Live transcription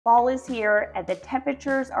Fall is here and the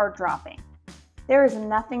temperatures are dropping. There is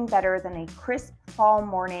nothing better than a crisp fall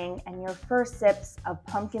morning and your first sips of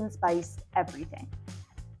pumpkin spice everything.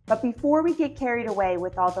 But before we get carried away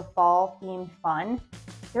with all the fall-themed fun,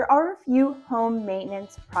 there are a few home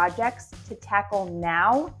maintenance projects to tackle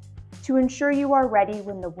now to ensure you are ready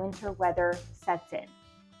when the winter weather sets in.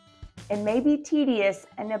 It may be tedious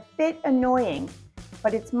and a bit annoying,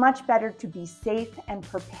 but it's much better to be safe and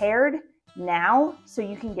prepared now so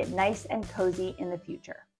you can get nice and cozy in the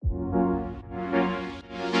future.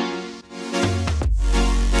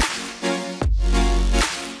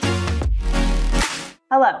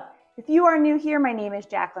 Hello, if you are new here, my name is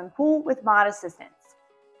Jacqueline Poole with Mod Assistants.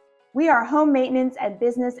 We are home maintenance and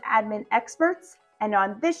business admin experts, and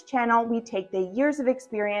on this channel, we take the years of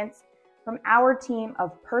experience from our team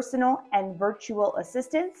of personal and virtual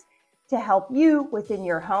assistants to help you within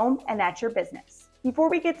your home and at your business.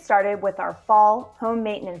 Before we get started with our fall home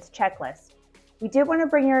maintenance checklist, we did want to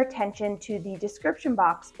bring your attention to the description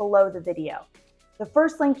box below the video. The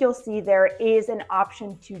first link you'll see there is an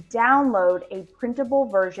option to download a printable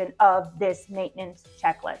version of this maintenance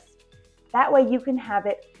checklist. That way you can have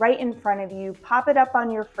it right in front of you, pop it up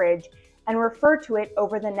on your fridge, and refer to it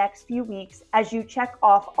over the next few weeks as you check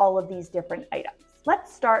off all of these different items.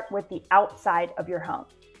 Let's start with the outside of your home.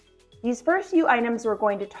 These first few items we're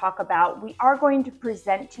going to talk about, we are going to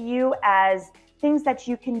present to you as things that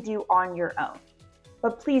you can do on your own.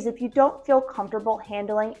 But please, if you don't feel comfortable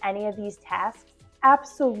handling any of these tasks,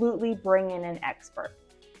 absolutely bring in an expert.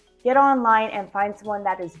 Get online and find someone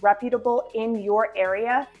that is reputable in your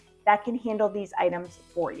area that can handle these items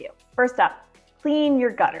for you. First up, clean your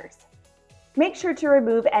gutters. Make sure to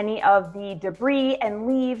remove any of the debris and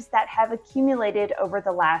leaves that have accumulated over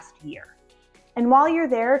the last year. And while you're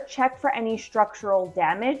there, check for any structural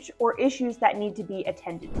damage or issues that need to be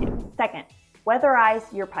attended to. Second,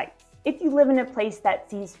 weatherize your pipes. If you live in a place that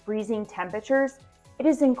sees freezing temperatures, it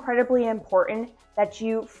is incredibly important that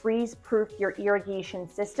you freeze-proof your irrigation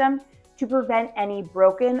system to prevent any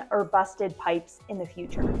broken or busted pipes in the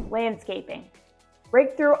future. Landscaping.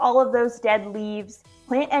 Break through all of those dead leaves,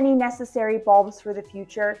 plant any necessary bulbs for the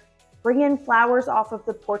future, bring in flowers off of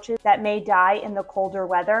the porches that may die in the colder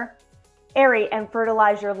weather, aerate and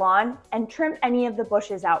fertilize your lawn, and trim any of the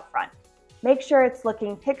bushes out front. Make sure it's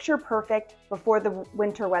looking picture perfect before the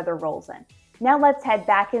winter weather rolls in. Now let's head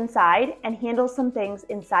back inside and handle some things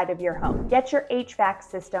inside of your home. Get your HVAC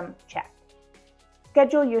system checked.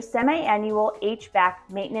 Schedule your semi-annual HVAC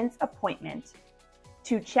maintenance appointment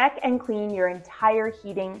to check and clean your entire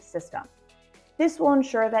heating system. This will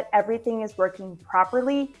ensure that everything is working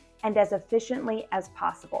properly and as efficiently as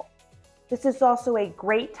possible. This is also a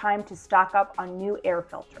great time to stock up on new air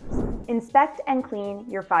filters. Inspect and clean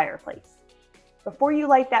your fireplace. Before you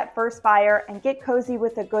light that first fire and get cozy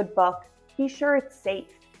with a good book, be sure it's safe.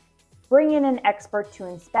 Bring in an expert to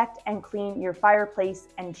inspect and clean your fireplace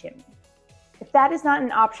and chimney. If that is not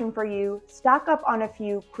an option for you, stock up on a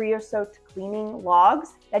few creosote cleaning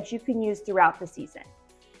logs that you can use throughout the season.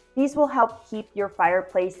 These will help keep your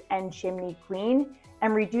fireplace and chimney clean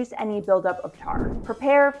and reduce any buildup of tar.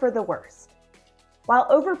 Prepare for the worst. While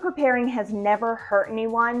over-preparing has never hurt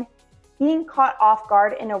anyone, being caught off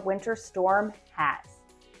guard in a winter storm has.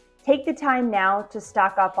 Take the time now to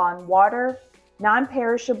stock up on water,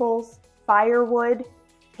 non-perishables, firewood,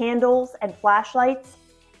 candles and flashlights,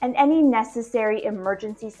 and any necessary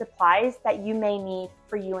emergency supplies that you may need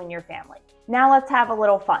for you and your family. Now let's have a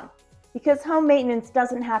little fun, because home maintenance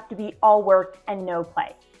doesn't have to be all work and no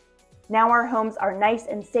play. Now our homes are nice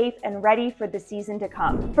and safe and ready for the season to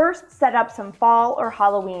come. First, set up some fall or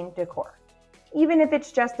Halloween decor. Even if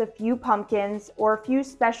it's just a few pumpkins or a few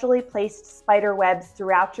specially placed spider webs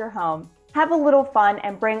throughout your home, have a little fun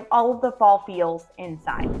and bring all of the fall feels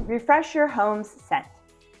inside. Refresh your home's scent.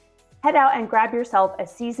 Head out and grab yourself a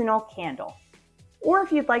seasonal candle. Or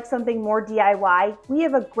if you'd like something more DIY, we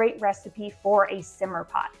have a great recipe for a simmer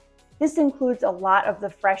pot. This includes a lot of the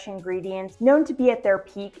fresh ingredients known to be at their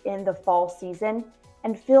peak in the fall season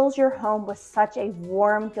and fills your home with such a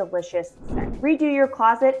warm, delicious scent. Redo your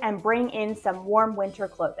closet and bring in some warm winter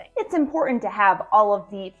clothing. It's important to have all of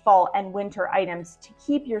the fall and winter items to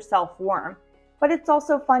keep yourself warm, but it's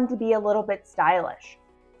also fun to be a little bit stylish.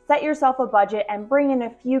 Set yourself a budget and bring in a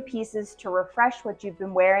few pieces to refresh what you've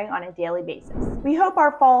been wearing on a daily basis. We hope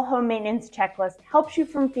our fall home maintenance checklist helps you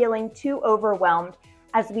from feeling too overwhelmed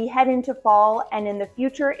as we head into fall and in the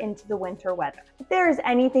future into the winter weather. If there is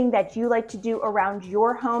anything that you like to do around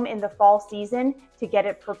your home in the fall season to get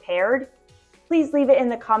it prepared, please leave it in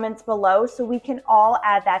the comments below so we can all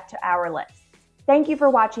add that to our list. Thank you for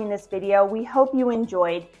watching this video. We hope you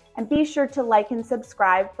enjoyed. And be sure to like and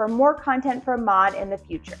subscribe for more content from Mod in the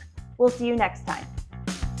future. We'll see you next time.